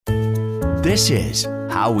This is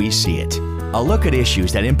How We See It, a look at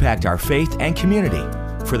issues that impact our faith and community.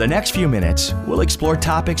 For the next few minutes, we'll explore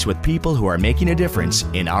topics with people who are making a difference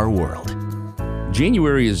in our world.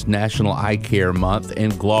 January is National Eye Care Month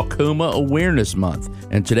and Glaucoma Awareness Month.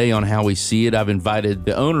 And today on How We See It, I've invited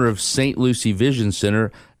the owner of St. Lucie Vision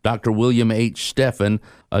Center, Dr. William H. Steffen,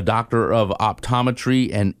 a doctor of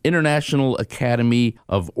optometry and International Academy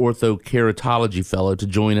of Orthokeratology fellow, to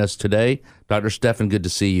join us today. Dr. Steffen, good to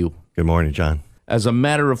see you. Good morning, John. As a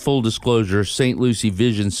matter of full disclosure, St. Lucie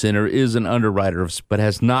Vision Center is an underwriter, but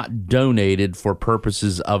has not donated for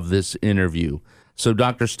purposes of this interview. So,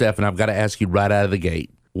 Dr. Steffen, I've got to ask you right out of the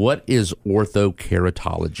gate, what is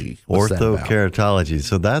orthokeratology? What's that about? Orthokeratology.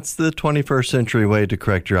 So that's the 21st century way to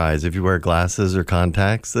correct your eyes. If you wear glasses or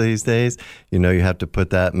contacts these days, you know you have to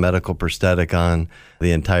put that medical prosthetic on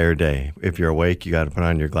the entire day. If you're awake, you got to put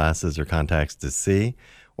on your glasses or contacts to see.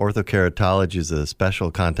 Orthokeratology is a special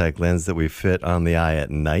contact lens that we fit on the eye at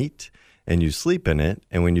night, and you sleep in it.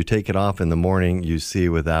 And when you take it off in the morning, you see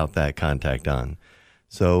without that contact on.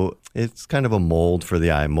 So it's kind of a mold for the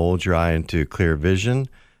eye. Mold your eye into clear vision.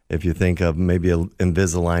 If you think of maybe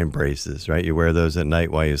Invisalign braces, right? You wear those at night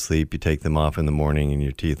while you sleep. You take them off in the morning and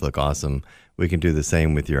your teeth look awesome. We can do the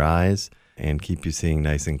same with your eyes and keep you seeing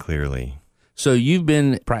nice and clearly. So you've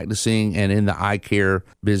been practicing and in the eye care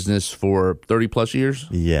business for 30 plus years?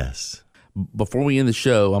 Yes. Before we end the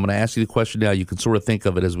show, I'm going to ask you the question now. You can sort of think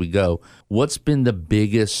of it as we go. What's been the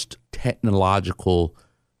biggest technological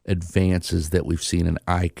advances that we've seen in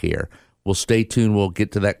eye care? Well, stay tuned. We'll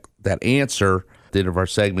get to that answer at the end of our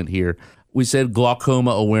segment here. We said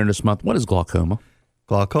Glaucoma Awareness Month. What is glaucoma?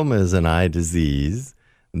 Glaucoma is an eye disease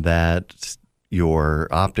that your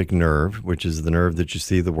optic nerve, which is the nerve that you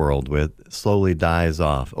see the world with, slowly dies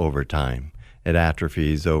off over time. It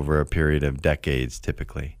atrophies over a period of decades,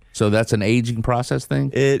 typically. So that's an aging process thing?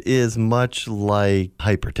 It is much like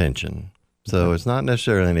hypertension. So it's not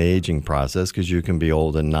necessarily an aging process because you can be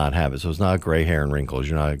old and not have it. So it's not gray hair and wrinkles.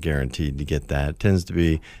 You're not guaranteed to get that. It tends to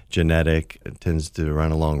be genetic. It tends to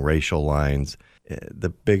run along racial lines.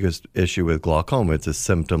 The biggest issue with glaucoma, it's a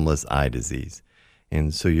symptomless eye disease.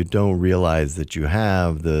 And so you don't realize that you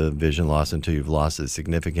have the vision loss until you've lost a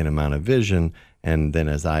significant amount of vision. And then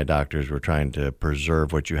as eye doctors, we're trying to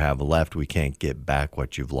preserve what you have left. We can't get back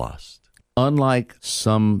what you've lost. Unlike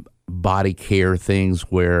some body care things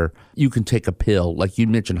where you can take a pill, like you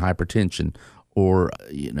mentioned hypertension or,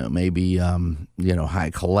 maybe, high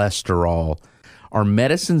cholesterol. Are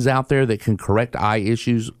medicines out there that can correct eye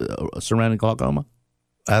issues surrounding glaucoma?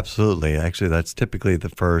 Absolutely. Actually, that's typically the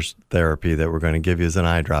first therapy that we're going to give you is an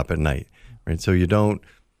eye drop at night, right? So you don't,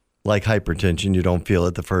 like hypertension, you don't feel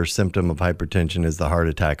it. The first symptom of hypertension is the heart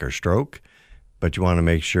attack or stroke, but you want to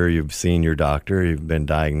make sure you've seen your doctor, you've been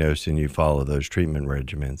diagnosed, and you follow those treatment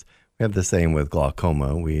regimens. We have the same with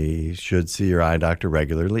glaucoma. We should see your eye doctor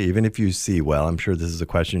regularly, even if you see well. I'm sure this is a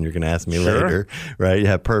question you're going to ask me later, right? You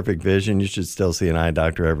have perfect vision. You should still see an eye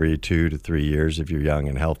doctor every 2 to 3 years if you're young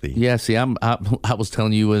and healthy. Yeah, see, I was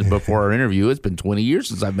telling you before our interview, it's been 20 years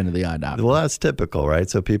since I've been to the eye doctor. Well, that's typical, right?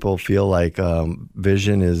 So people feel like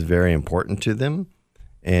vision is very important to them,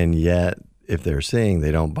 and yet if they're seeing,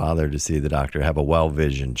 they don't bother to see the doctor, have a well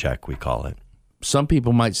vision check, we call it. Some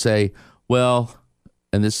people might say, well,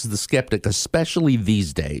 and this is the skeptic, especially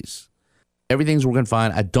these days, everything's working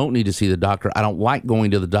fine. I don't need to see the doctor. I don't like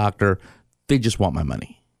going to the doctor. They just want my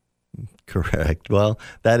money. Correct. Well,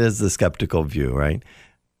 that is the skeptical view, right?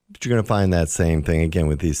 But you're going to find that same thing again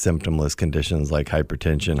with these symptomless conditions like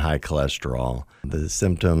hypertension, high cholesterol. The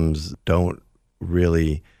symptoms don't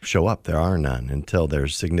really show up. There are none until they're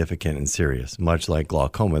significant and serious. Much like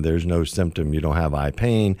glaucoma, there's no symptom. You don't have eye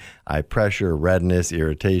pain, eye pressure, redness,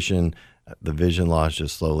 irritation. The vision loss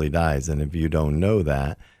just slowly dies. And if you don't know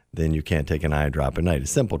that, then you can't take an eye drop at night. A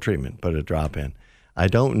simple treatment, put a drop in. I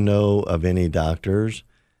don't know of any doctors,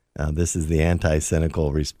 this is the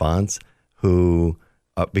anti-cynical response, who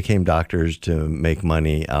became doctors to make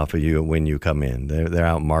money off of you when you come in. They're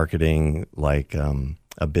out marketing like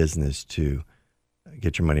a business to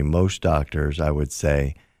get your money. Most doctors, I would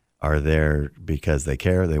say, are there because they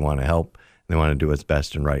care, they want to help, they want to do what's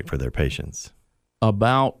best and right for their patients.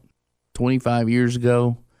 About 25 years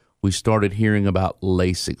ago, we started hearing about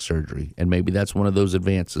LASIK surgery, and maybe that's one of those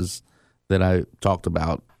advances that I talked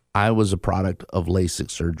about. I was a product of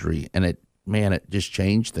LASIK surgery, and it just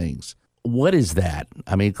changed things. What is that?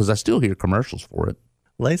 I mean, because I still hear commercials for it.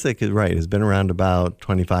 LASIK is right. It's been around about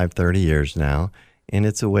 25, 30 years now, and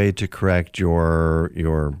it's a way to correct your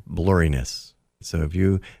blurriness. So if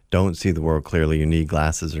you don't see the world clearly, you need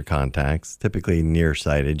glasses or contacts, typically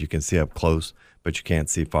nearsighted. You can see up close, but you can't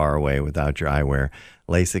see far away without your eyewear.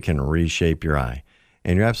 LASIK can reshape your eye.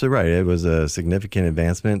 And you're absolutely right. It was a significant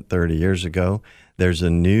advancement 30 years ago. There's a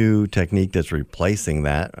new technique that's replacing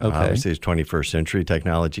that. Okay. Obviously, it's 21st century.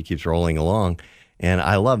 Technology keeps rolling along. And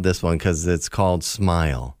I love this one because it's called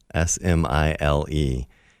SMILE, SMILE.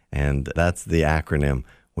 And that's the acronym,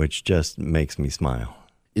 which just makes me smile.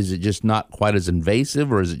 Is it just not quite as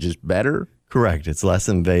invasive, or is it just better? Correct. It's less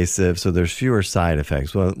invasive, so there's fewer side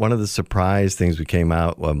effects. Well, one of the surprise things we came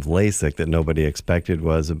out of LASIK that nobody expected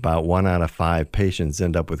was about 1 out of 5 patients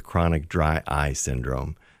end up with chronic dry eye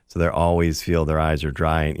syndrome. So they always feel their eyes are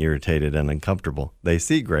dry and irritated and uncomfortable. They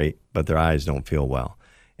see great, but their eyes don't feel well.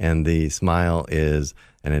 And the SMILE is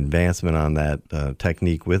an advancement on that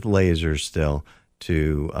technique with lasers still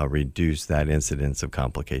to reduce that incidence of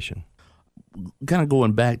complication. Kind of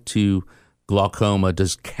going back to glaucoma,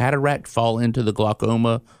 does cataract fall into the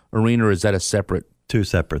glaucoma arena, or is that a separate? 2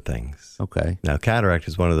 separate things. Okay. Now, cataract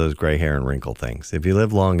is one of those gray hair and wrinkle things. If you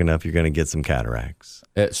live long enough, you're going to get some cataracts.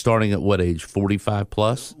 Starting at what age? 45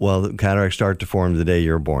 plus? Well, the cataracts start to form the day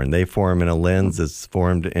you're born. They form in a lens that's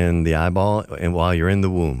formed in the eyeball and while you're in the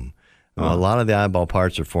womb. A lot of the eyeball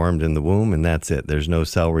parts are formed in the womb, and that's it. There's no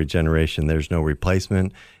cell regeneration. There's no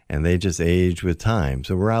replacement, and they just age with time.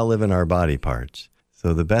 So we're outliving our body parts.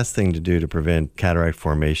 So the best thing to do to prevent cataract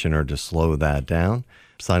formation or to slow that down,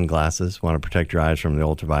 sunglasses. Want to protect your eyes from the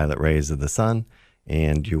ultraviolet rays of the sun,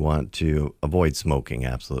 and you want to avoid smoking.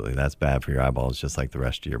 Absolutely. That's bad for your eyeballs, just like the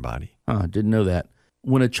rest of your body. I didn't know that.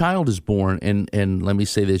 When a child is born, and let me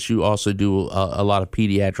say this, you also do a lot of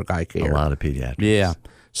pediatric eye care. A lot of pediatrics. Yeah.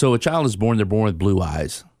 So a child is born, they're born with blue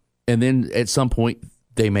eyes. And then at some point,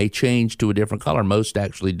 they may change to a different color. Most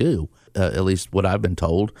actually do, at least what I've been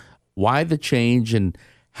told. Why the change, and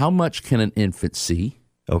how much can an infant see?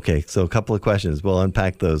 Okay, so a couple of questions. We'll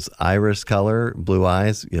unpack those. Iris color, blue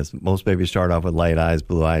eyes. Yes, most babies start off with light eyes,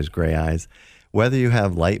 blue eyes, gray eyes. Whether you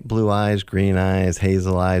have light blue eyes, green eyes,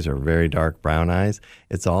 hazel eyes, or very dark brown eyes,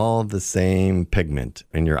 it's all the same pigment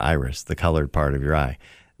in your iris, the colored part of your eye.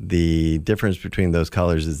 The difference between those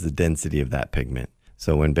colors is the density of that pigment.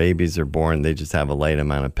 So when babies are born, they just have a light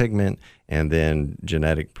amount of pigment, and then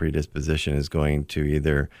genetic predisposition is going to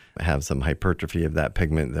either have some hypertrophy of that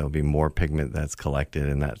pigment. There'll be more pigment that's collected,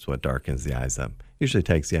 and that's what darkens the eyes up. Usually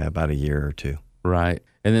takes about a year or 2. Right.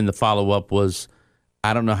 And then the follow-up was,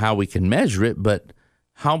 I don't know how we can measure it, but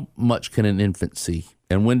how much can an infant see?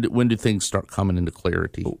 And when do things start coming into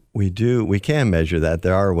clarity? We can measure that.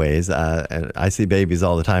 There are ways. And I see babies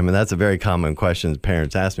all the time, and that's a very common question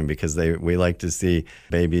parents ask me, because we like to see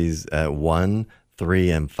babies at 1,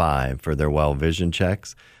 3, and 5 for their well vision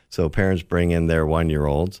checks. So parents bring in their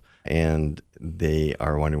 1-year-olds, and they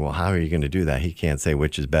are wondering, well, how are you going to do that? He can't say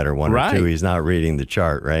which is better, 1 or 2. He's not reading the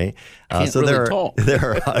chart, right? So really talk.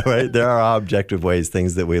 There are objective ways,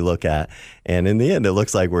 things that we look at. And in the end, it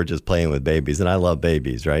looks like we're just playing with babies. And I love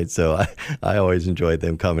babies, right? So I always enjoyed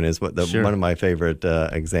them coming in. It's one of my favorite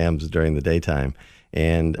exams during the daytime.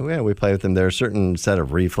 And we play with them. There are a certain set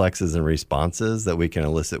of reflexes and responses that we can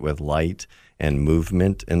elicit with light and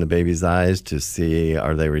movement in the baby's eyes to see,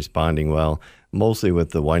 are they responding well? Mostly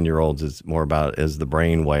with the 1-year-olds, it's more about, is the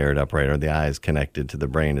brain wired up right? Are the eyes connected to the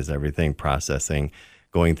brain? Is everything processing,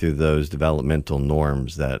 going through those developmental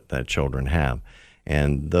norms that children have?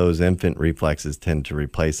 And those infant reflexes tend to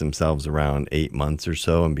replace themselves around 8 months or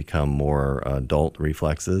so and become more adult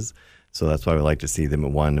reflexes. So that's why we like to see them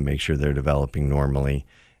at 1 to make sure they're developing normally.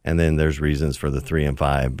 And then there's reasons for the 3 and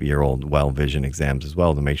 5-year-old well vision exams as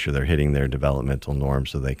well to make sure they're hitting their developmental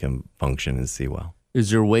norms so they can function and see well. Is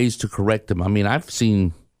there ways to correct them? I mean, I've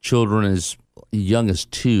seen children as young as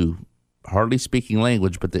 2, hardly speaking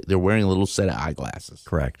language, but they're wearing a little set of eyeglasses.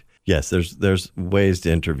 Correct. Yes, there's ways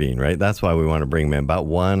to intervene, right? That's why we want to bring them in. About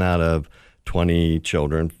 1 out of 20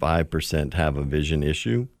 children, 5% have a vision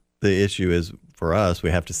issue. The issue is, for us,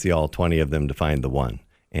 we have to see all 20 of them to find the one.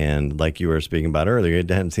 And like you were speaking about earlier, you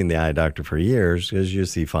hadn't seen the eye doctor for years because you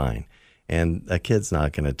see fine. And a kid's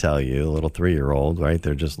not going to tell you, a little 3-year-old, right?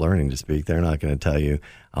 They're just learning to speak. They're not going to tell you,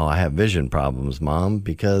 oh, I have vision problems, Mom,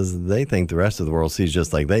 because they think the rest of the world sees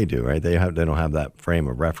just like they do, right? They don't have that frame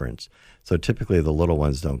of reference. So typically the little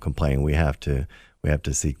ones don't complain. We have to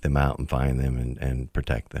seek them out and find them and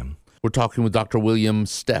protect them. We're talking with Dr. William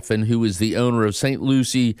Steffen, who is the owner of St.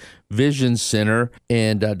 Lucie Vision Center.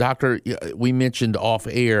 And Doctor, we mentioned off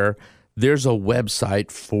air, there's a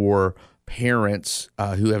website for parents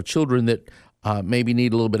who have children that maybe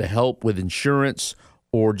need a little bit of help with insurance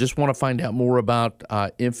or just want to find out more about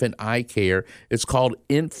infant eye care. It's called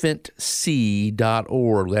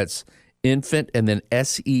infantsee.org. That's infant and then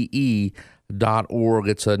SEE.org.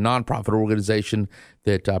 It's a nonprofit organization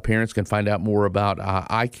that parents can find out more about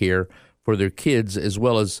eye care for their kids, as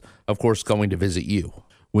well as, of course, going to visit you.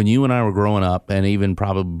 When you and I were growing up, and even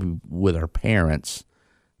probably with our parents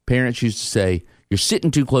used to say, you're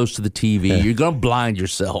sitting too close to the TV, you're going to blind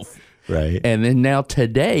yourself. Right. And then now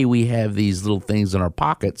today we have these little things in our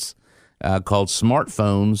pockets called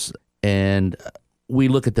smartphones, and we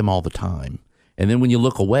look at them all the time. And then when you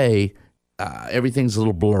look away, everything's a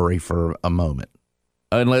little blurry for a moment.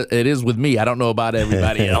 Unless it is with me. I don't know about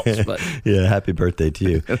everybody else. But yeah, happy birthday to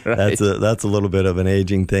you. Right. That's a little bit of an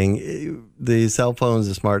aging thing. The cell phones,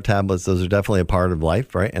 the smart tablets, those are definitely a part of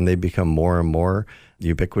life, right? And they become more and more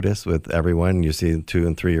ubiquitous with everyone. You see 2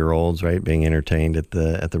 and 3 year olds, right, being entertained at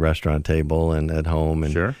the restaurant table and at home,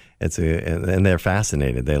 and sure, and they're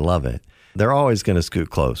fascinated. They love it. They're always going to scoot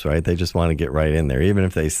close, right? They just want to get right in there, even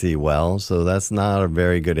if they see well. So that's not a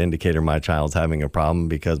very good indicator my child's having a problem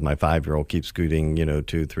because my 5-year-old keeps scooting,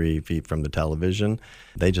 2-3 feet from the television.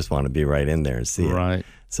 They just want to be right in there and see it. Right.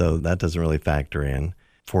 So that doesn't really factor in.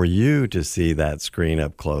 For you to see that screen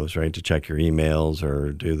up close, right, to check your emails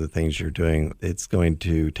or do the things you're doing, it's going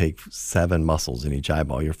to take 7 muscles in each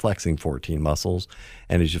eyeball. You're flexing 14 muscles,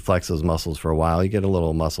 and as you flex those muscles for a while, you get a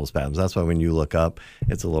little muscle spasms. That's why when you look up,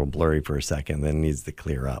 it's a little blurry for a second, then it needs to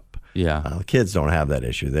clear up. Yeah. Kids don't have that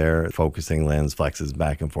issue. Their focusing lens flexes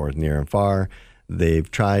back and forth near and far. They've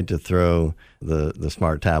tried to throw the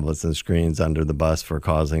smart tablets and screens under the bus for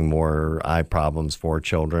causing more eye problems for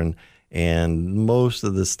children. And most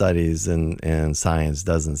of the studies and science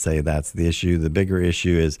doesn't say that's the issue. The bigger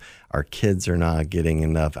issue is our kids are not getting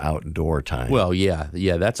enough outdoor time. Well, yeah,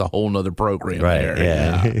 that's a whole nother program right, there.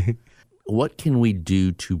 Yeah. What can we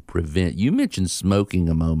do to prevent? You mentioned smoking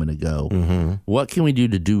a moment ago. Mm-hmm. What can we do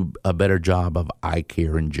to do a better job of eye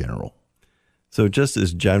care in general? So just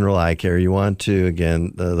as general eye care, you want to,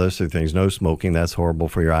 again, those 3 things. No smoking. That's horrible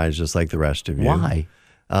for your eyes, just like the rest of you. Why?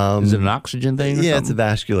 Is it an oxygen thing or yeah, something? It's a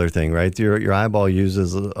vascular thing, right? Your eyeball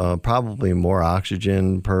uses probably more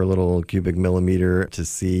oxygen per little cubic millimeter to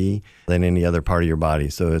see than any other part of your body.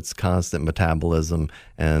 So it's constant metabolism,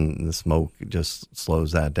 and the smoke just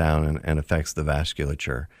slows that down and affects the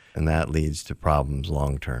vasculature. And that leads to problems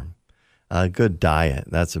long term. Good diet,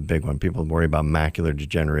 that's a big one. People worry about macular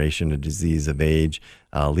degeneration, a disease of age.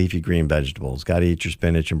 Leafy green vegetables, got to eat your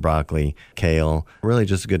spinach and broccoli, kale. Really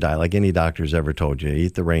just a good diet. Like any doctor's ever told you,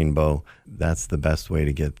 eat the rainbow. That's the best way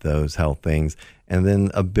to get those health things. And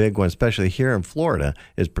then a big one, especially here in Florida,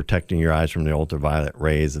 is protecting your eyes from the ultraviolet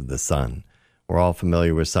rays of the sun. We're all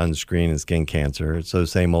familiar with sunscreen and skin cancer. It's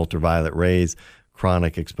those same ultraviolet rays,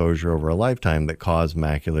 chronic exposure over a lifetime, that cause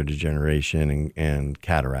macular degeneration and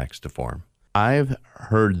cataracts to form. I've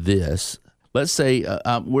heard this. Let's say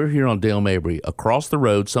we're here on Dale Mabry. Across the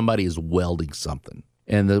road, somebody is welding something.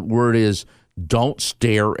 And the word is, don't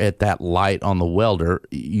stare at that light on the welder.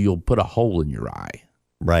 You'll put a hole in your eye.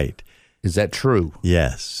 Right. Is that true?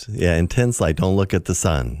 Yes. Yeah, intense light. Don't look at the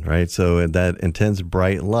sun, right? So that intense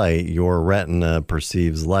bright light, your retina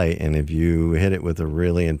perceives light. And if you hit it with a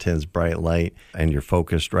really intense bright light and you're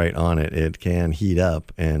focused right on it, it can heat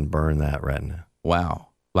up and burn that retina. Wow.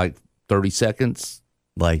 Like 30 seconds?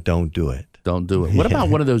 Like, don't do it. Don't do it. What about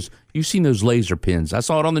one of those, you've seen those laser pins. I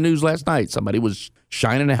saw it on the news last night. Somebody was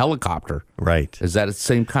shining a helicopter. Right. Is that the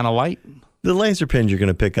same kind of light? The laser pins you're going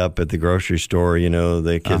to pick up at the grocery store,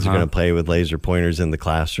 the kids are going to play with laser pointers in the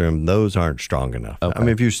classroom. Those aren't strong enough. Okay. I mean,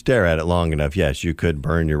 if you stare at it long enough, yes, you could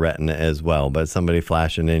burn your retina as well. But somebody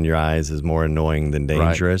flashing in your eyes is more annoying than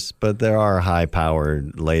dangerous. Right. But there are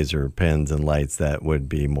high-powered laser pins and lights that would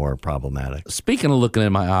be more problematic. Speaking of looking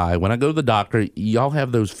in my eye, when I go to the doctor, y'all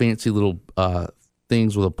have those fancy little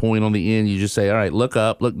things with a point on the end. You just say, all right, look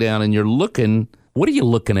up, look down, and you're looking. What are you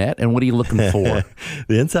looking at, and what are you looking for?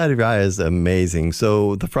 The inside of your eye is amazing.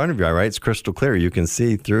 So the front of your eye, right, it's crystal clear. You can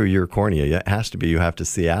see through your cornea. It has to be. You have to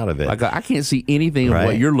see out of it. Like I can't see anything of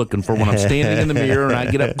what you're looking for when I'm standing in the mirror and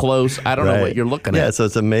I get up close. I don't know what you're looking at. Yeah, so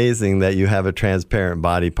it's amazing that you have a transparent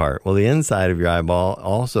body part. Well, the inside of your eyeball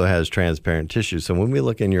also has transparent tissue. So when we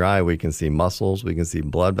look in your eye, we can see muscles, we can see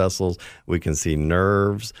blood vessels, we can see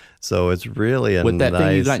nerves. So it's really a with that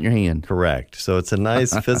thing you got in your hand. Correct. So it's a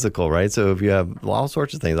nice physical, right? So if you have all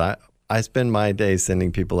sorts of things, I spend my day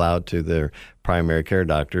sending people out to their primary care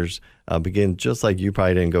doctors. Begin just like you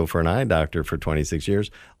probably didn't go for an eye doctor for 26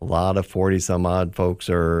 years. A lot of 40-some-odd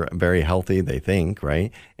folks are very healthy, they think,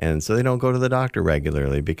 right? And so they don't go to the doctor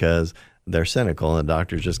regularly because they're cynical, and the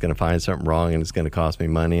doctor's just going to find something wrong and it's going to cost me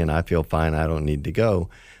money and I feel fine, I don't need to go.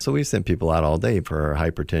 So we send people out all day for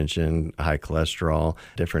hypertension, high cholesterol,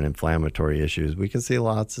 different inflammatory issues. We can see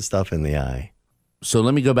lots of stuff in the eye. So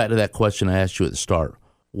let me go back to that question I asked you at the start.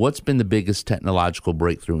 What's been the biggest technological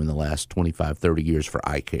breakthrough in the last 25, 30 years for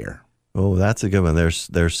eye care? Oh, that's a good one.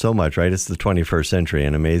 There's so much, right? It's the 21st century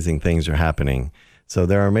and amazing things are happening. So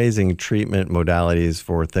there are amazing treatment modalities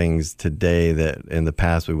for things today that in the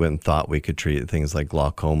past we wouldn't thought we could treat, things like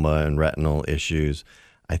glaucoma and retinal issues.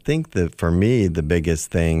 I think that for me, the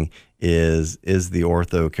biggest thing is the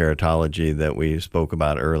orthokeratology that we spoke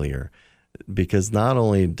about earlier. Because not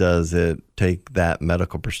only does it take that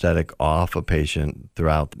medical prosthetic off a patient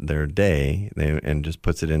throughout their day and just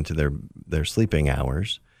puts it into their sleeping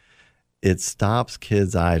hours, it stops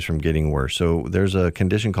kids' eyes from getting worse. So there's a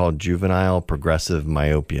condition called juvenile progressive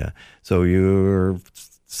myopia. So your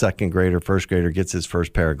second grader, first grader gets his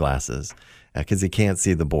first pair of glasses because he can't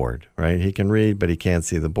see the board, right? He can read, but he can't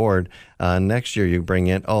see the board. Next year you bring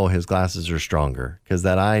in, his glasses are stronger because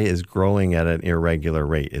that eye is growing at an irregular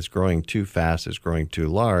rate. It's growing too fast, it's growing too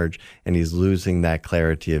large, and he's losing that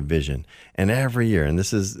clarity of vision. And every year, and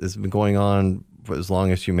this has been going on for as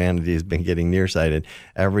long as humanity has been getting nearsighted,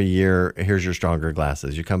 every year, here's your stronger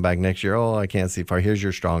glasses. You come back next year, I can't see far. Here's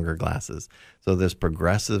your stronger glasses. So this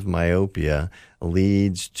progressive myopia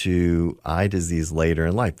leads to eye disease later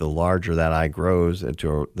in life. The larger that eye grows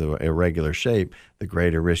into the irregular shape, the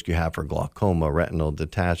greater risk you have for glaucoma, retinal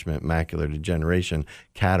detachment, macular degeneration,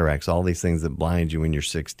 cataracts, all these things that blind you when you're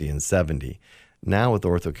 60 and 70. Now with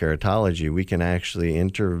orthokeratology, we can actually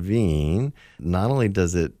intervene. Not only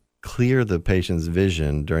does it clear the patient's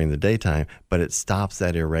vision during the daytime, but it stops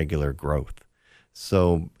that irregular growth.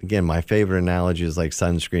 So again, my favorite analogy is like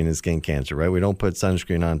sunscreen and skin cancer, right? We don't put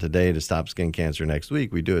sunscreen on today to stop skin cancer next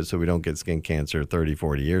week. We do it so we don't get skin cancer 30,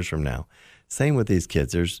 40 years from now. Same with these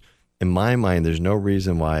kids. In my mind, there's no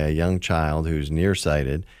reason why a young child who's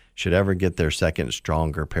nearsighted should ever get their second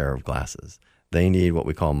stronger pair of glasses. They need what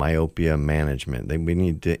we call myopia management. We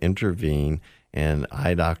need to intervene, and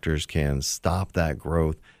eye doctors can stop that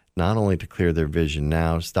growth, not only to clear their vision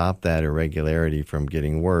now, stop that irregularity from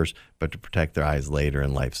getting worse, but to protect their eyes later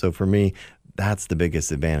in life. So for me, that's the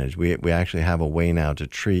biggest advantage. We actually have a way now to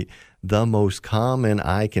treat the most common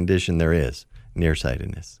eye condition there is,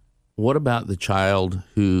 nearsightedness. What about the child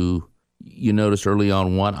who you notice early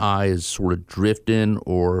on one eye is sort of drifting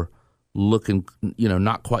or looking,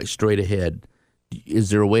 not quite straight ahead? Is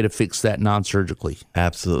there a way to fix that non-surgically?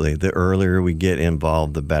 Absolutely. The earlier we get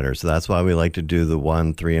involved, the better. So that's why we like to do the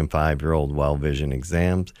 1, 3, and 5-year-old well vision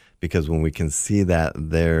exams, because when we can see that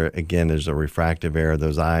there, again, there's a refractive error.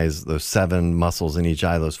 Those eyes, those 7 muscles in each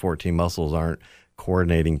eye, those 14 muscles aren't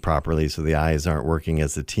coordinating properly, so the eyes aren't working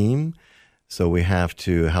as a team. So we have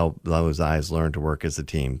to help those eyes learn to work as a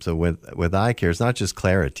team. So with eye care, it's not just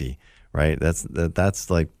clarity, right? That's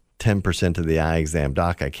like 10% of the eye exam.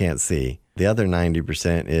 Doc, I can't see. The other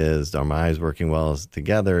 90% is, are my eyes working well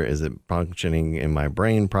together? Is it functioning in my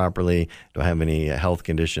brain properly? Do I have any health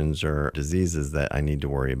conditions or diseases that I need to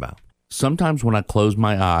worry about? Sometimes when I close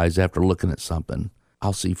my eyes after looking at something,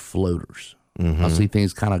 I'll see floaters. Mm-hmm. I'll see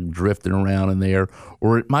things kind of drifting around in there.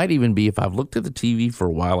 Or it might even be if I've looked at the TV for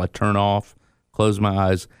a while, I turn off, close my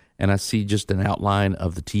eyes, and I see just an outline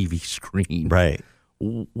of the TV screen. Right.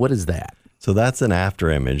 What is that? So that's an after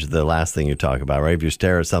image, the last thing you talk about, right? If you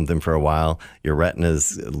stare at something for a while, your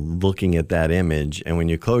retina's looking at that image. And when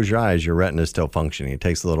you close your eyes, your retina's still functioning. It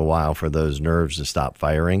takes a little while for those nerves to stop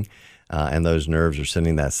firing. And those nerves are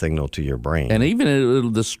sending that signal to your brain. And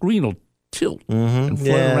even the screen will tilt and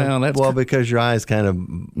float around. Because your eyes kind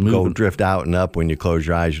of go drift out and up when you close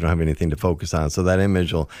your eyes. You don't have anything to focus on. So that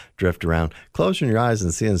image will drift around. Closing your eyes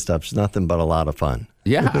and seeing stuff is nothing but a lot of fun.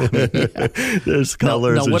 Yeah. There's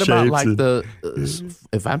colors and what shapes. About like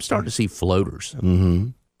if I'm starting to see floaters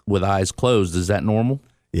with eyes closed, is that normal?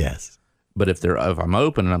 Yes. But if I'm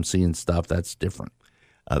open and I'm seeing stuff, that's different.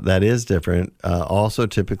 That is different. Also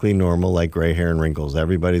typically normal, like gray hair and wrinkles.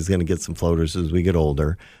 Everybody's going to get some floaters as we get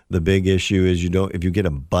older. The big issue is if you get a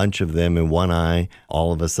bunch of them in one eye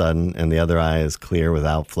all of a sudden and the other eye is clear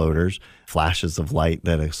without floaters, flashes of light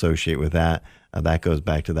that associate with that, that goes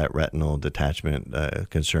back to that retinal detachment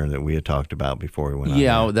concern that we had talked about before we went on.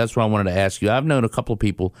 Yeah, that's what I wanted to ask you. I've known a couple of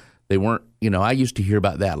people, they weren't, I used to hear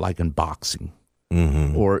about that like in boxing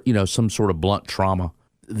or, some sort of blunt trauma.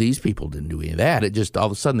 These people didn't do any of that. It just all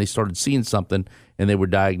of a sudden they started seeing something and they were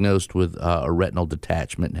diagnosed with a retinal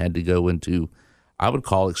detachment and had to go into, I would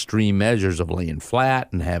call, extreme measures of laying flat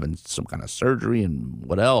and having some kind of surgery and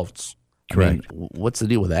what else. Correct. I mean, what's the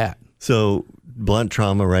deal with that? So blunt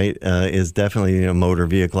trauma, right, is definitely a motor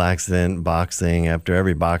vehicle accident. Boxing, after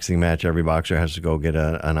every boxing match, every boxer has to go get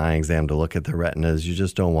an eye exam to look at the retinas. You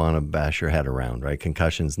just don't want to bash your head around, right?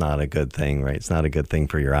 Concussion's not a good thing, right? It's not a good thing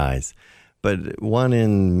for your eyes. but 1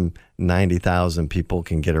 in 90,000 people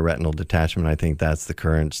can get a retinal detachment. I think that's the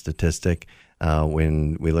current statistic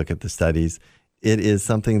when we look at the studies. It is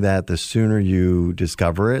something that the sooner you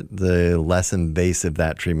discover it, the less invasive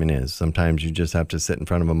that treatment is. Sometimes you just have to sit in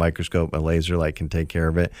front of a microscope. A laser light can take care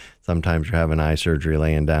of it. Sometimes you're having eye surgery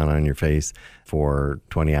laying down on your face for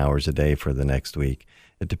 20 hours a day for the next week.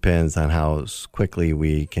 It depends on how quickly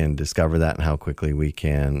we can discover that and how quickly we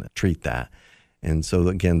can treat that. And so,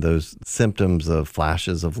 again, those symptoms of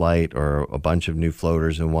flashes of light or a bunch of new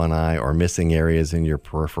floaters in one eye or missing areas in your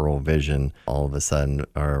peripheral vision all of a sudden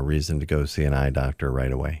are a reason to go see an eye doctor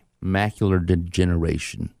right away. Macular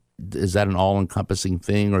degeneration. Is that an all-encompassing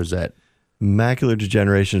thing, or is that? Macular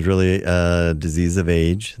degeneration is really a disease of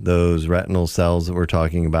age. Those retinal cells that we're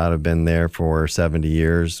talking about have been there for 70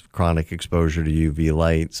 years. Chronic exposure to UV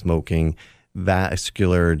light, smoking,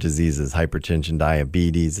 vascular diseases, hypertension,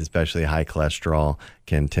 diabetes, especially high cholesterol,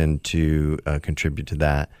 can tend to contribute to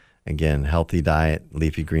that. Again, healthy diet,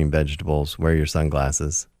 leafy green vegetables, wear your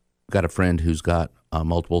sunglasses. I've got a friend who's got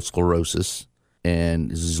multiple sclerosis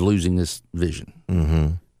and is losing his vision.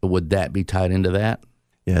 Mm-hmm. Would that be tied into that?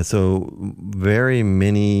 Yeah, so very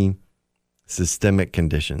many systemic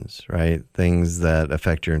conditions, right? Things that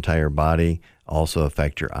affect your entire body also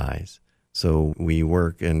affect your eyes. So we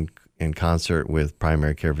work in concert with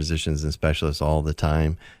primary care physicians and specialists all the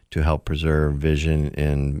time to help preserve vision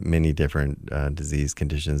in many different disease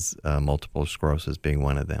conditions, multiple sclerosis being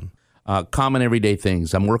one of them. Common everyday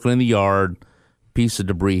things. I'm working in the yard, piece of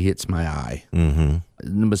debris hits my eye.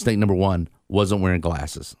 Mm-hmm. Mistake number 1, wasn't wearing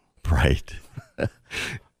glasses. Right.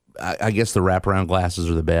 I guess the wraparound glasses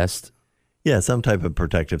are the best. Yeah, some type of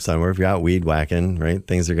protective sunwear. If you're out weed whacking, right,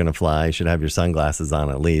 things are going to fly. You should have your sunglasses on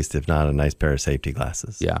at least, if not a nice pair of safety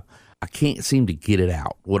glasses. Yeah. I can't seem to get it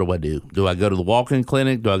out. What do? Do I go to the walk-in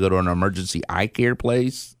clinic? Do I go to an emergency eye care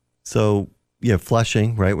place? So, yeah,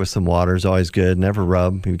 flushing, right, with some water is always good. Never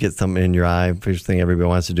rub. You get something in your eye, first thing everybody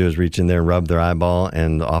wants to do is reach in there and rub their eyeball,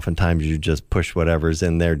 and oftentimes you just push whatever's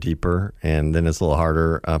in there deeper, and then it's a little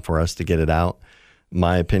harder for us to get it out.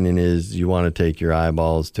 My opinion is you want to take your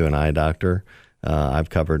eyeballs to an eye doctor. I've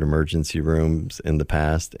covered emergency rooms in the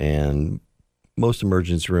past, and most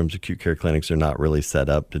emergency rooms, acute care clinics are not really set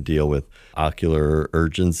up to deal with ocular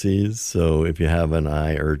urgencies. So if you have an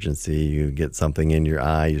eye urgency, you get something in your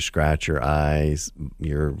eye, you scratch your eyes,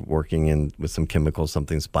 you're working in with some chemicals,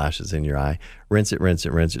 something splashes in your eye, rinse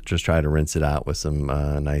it. Just try to rinse it out with some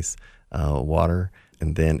nice water.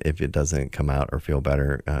 And then if it doesn't come out or feel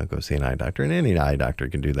better, go see an eye doctor. And any eye doctor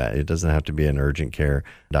can do that. It doesn't have to be an urgent care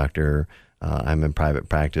doctor. I'm in private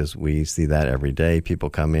practice. We see that every day. People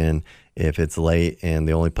come in. If it's late and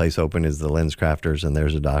the only place open is the Lens Crafters and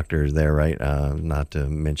there's a doctor there, right? Not to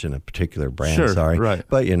mention a particular brand, sure, sorry. Right.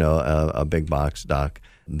 But, a big box doc,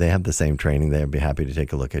 they have the same training. They'd be happy to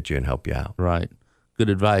take a look at you and help you out. Right. Good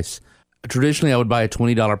advice. Traditionally, I would buy a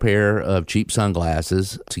 $20 pair of cheap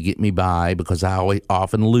sunglasses to get me by because I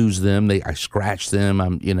often lose them. I scratch them,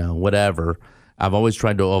 whatever. I've always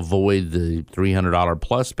tried to avoid the $300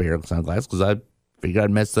 plus pair of sunglasses because I figured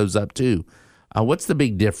I'd mess those up too. What's the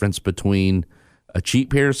big difference between a cheap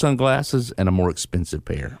pair of sunglasses and a more expensive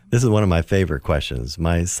pair? This is one of my favorite questions.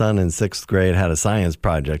 My son in 6th grade had a science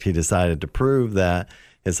project. He decided to prove that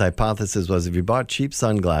his hypothesis was if you bought cheap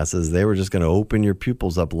sunglasses, they were just going to open your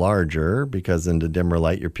pupils up larger because into dimmer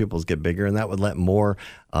light, your pupils get bigger, and that would let more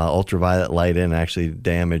ultraviolet light in and actually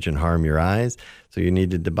damage and harm your eyes. So you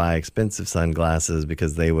needed to buy expensive sunglasses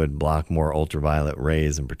because they would block more ultraviolet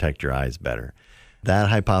rays and protect your eyes better. That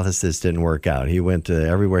hypothesis didn't work out. He went to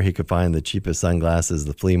everywhere he could find the cheapest sunglasses,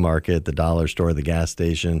 the flea market, the dollar store, the gas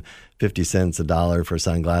station, 50 cents a dollar for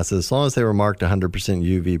sunglasses. As long as they were marked 100%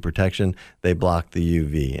 UV protection, they blocked the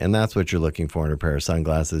UV. And that's what you're looking for in a pair of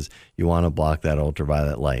sunglasses. You want to block that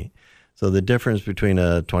ultraviolet light. So the difference between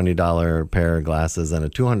a $20 pair of glasses and a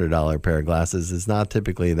 $200 pair of glasses is not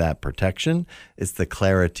typically that protection. It's the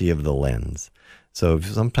clarity of the lens. So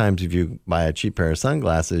sometimes if you buy a cheap pair of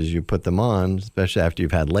sunglasses, you put them on, especially after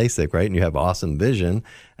you've had LASIK, right? And you have awesome vision,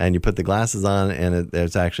 and you put the glasses on and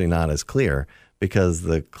it's actually not as clear because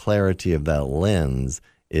the clarity of that lens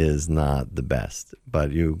is not the best.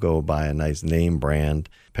 But you go buy a nice name brand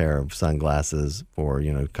pair of sunglasses for,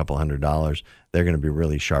 a couple $100, they're going to be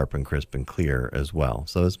really sharp and crisp and clear as well.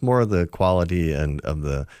 So it's more the quality and of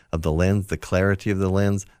the lens, the clarity of the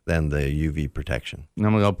lens than the UV protection. I'm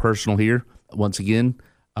going to go personal here. Once again,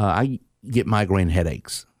 I get migraine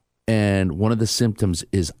headaches, and one of the symptoms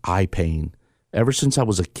is eye pain. Ever since I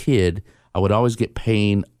was a kid, I would always get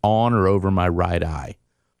pain on or over my right eye.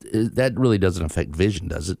 That really doesn't affect vision,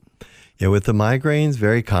 does it? Yeah, with the migraines,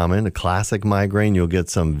 very common. A classic migraine, you'll get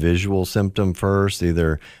some visual symptom first,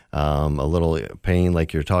 either a little pain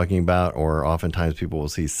like you're talking about, or oftentimes people will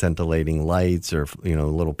see scintillating lights or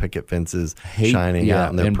little picket fences shining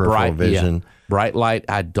out in their peripheral vision. Yeah. Bright light,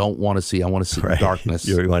 I don't want to see. I want to see darkness.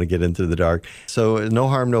 You want to get into the dark. So no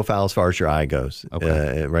harm, no foul as far as your eye goes.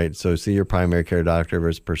 Okay. Right. So see your primary care doctor if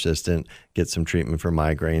it's persistent. Get some treatment for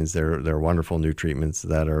migraines. There are wonderful new treatments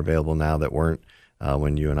that are available now that weren't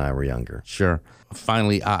when you and I were younger. Sure.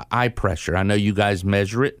 Finally, eye pressure. I know you guys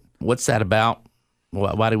measure it. What's that about?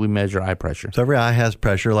 Why do we measure eye pressure? So every eye has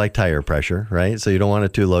pressure like tire pressure, right? So you don't want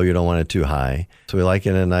it too low, you don't want it too high. So we like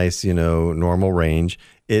it in a nice, normal range.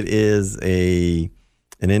 It is an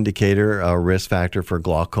indicator, a risk factor for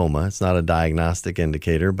glaucoma. It's not a diagnostic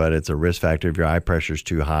indicator, but it's a risk factor if your eye pressure is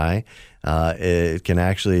too high. It can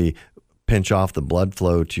actually pinch off the blood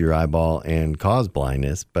flow to your eyeball and cause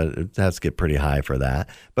blindness, but it has to get pretty high for that.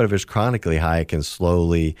 But if it's chronically high, it can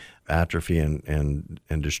slowly atrophy and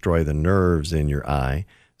destroy the nerves in your eye.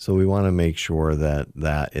 So we want to make sure that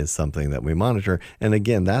that is something that we monitor. And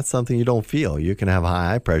again, that's something you don't feel. You can have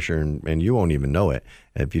high eye pressure and you won't even know it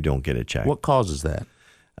if you don't get it checked. What causes that?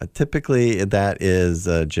 Typically, that is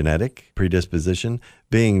a genetic predisposition,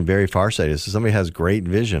 being very farsighted. So somebody has great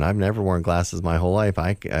vision. I've never worn glasses my whole life.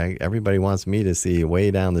 Everybody wants me to see way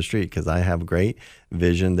down the street because I have great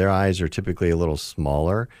vision. Their eyes are typically a little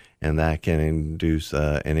smaller, and that can induce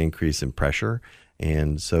an increase in pressure.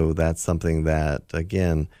 And so that's something that,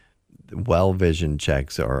 again, well-vision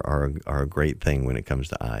checks are a great thing when it comes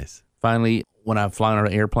to eyes. Finally, when I've flown on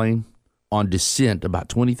an airplane, on descent about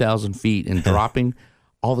 20,000 feet and dropping,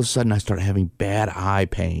 all of a sudden I start having bad eye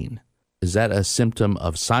pain. Is that a symptom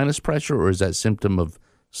of sinus pressure or is that a symptom of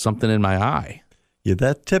something in my eye? Yeah,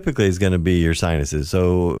 that typically is going to be your sinuses.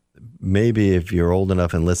 So maybe if you're old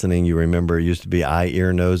enough and listening, you remember it used to be eye,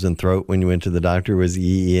 ear, nose, and throat when you went to the doctor was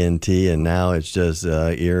EENT, and now it's just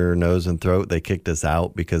ear, nose, and throat. They kicked us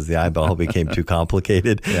out because the eyeball became too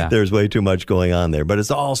complicated. Yeah. There's way too much going on there, but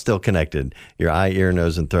it's all still connected. Your eye, ear,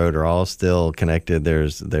 nose, and throat are all still connected.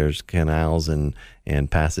 There's canals and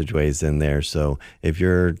passageways in there. So if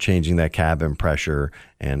you're changing that cabin pressure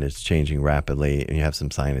and it's changing rapidly and you have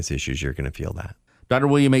some sinus issues, you're going to feel that. Dr.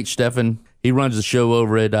 William H. Steffen, he runs the show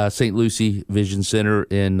over at St. Lucie Vision Center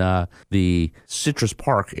in the Citrus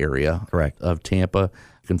Park area of Tampa.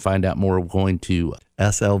 You can find out more going to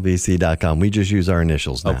slvc.com. We just use our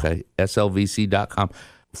initials now. Okay, slvc.com.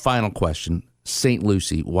 Final question, St.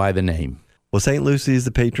 Lucie, why the name? Well, St. Lucie is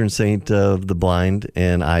the patron saint of the blind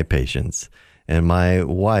and eye patients. And my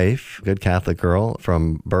wife, good Catholic girl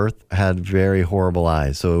from birth, had very horrible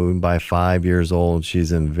eyes. So by 5 years old,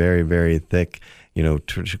 she's in very, very thick,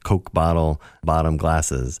 Coke bottom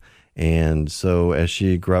glasses. And so as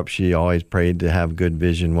she grew up, she always prayed to have good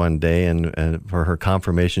vision one day. And for her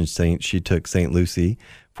confirmation saint, she took St. Lucie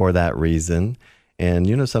for that reason. And,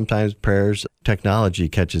 sometimes technology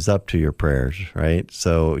catches up to your prayers, right?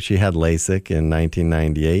 So she had LASIK in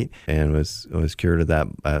 1998 and was cured of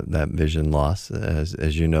that vision loss.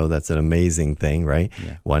 As you know, that's an amazing thing, right?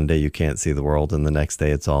 Yeah. One day you can't see the world and the next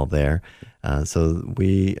day it's all there. So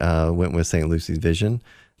we went with St. Lucie's Vision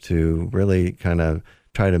to really kind of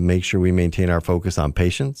try to make sure we maintain our focus on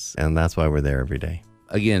patients, and that's why we're there every day.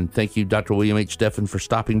 Again, thank you, Dr. William H. Steffen, for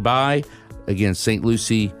stopping by. Again, St.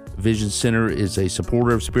 Lucie Vision Center is a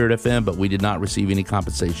supporter of Spirit FM, but we did not receive any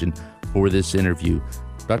compensation for this interview.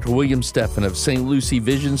 Dr. William Steffen of St. Lucie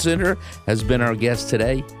Vision Center has been our guest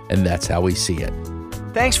today, and that's how we see it.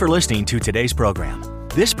 Thanks for listening to today's program.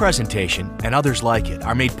 This presentation and others like it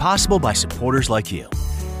are made possible by supporters like you.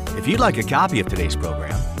 If you'd like a copy of today's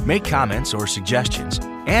program, make comments or suggestions,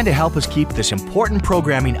 and to help us keep this important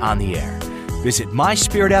programming on the air, visit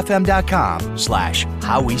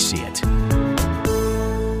myspiritfm.com/howweseeit.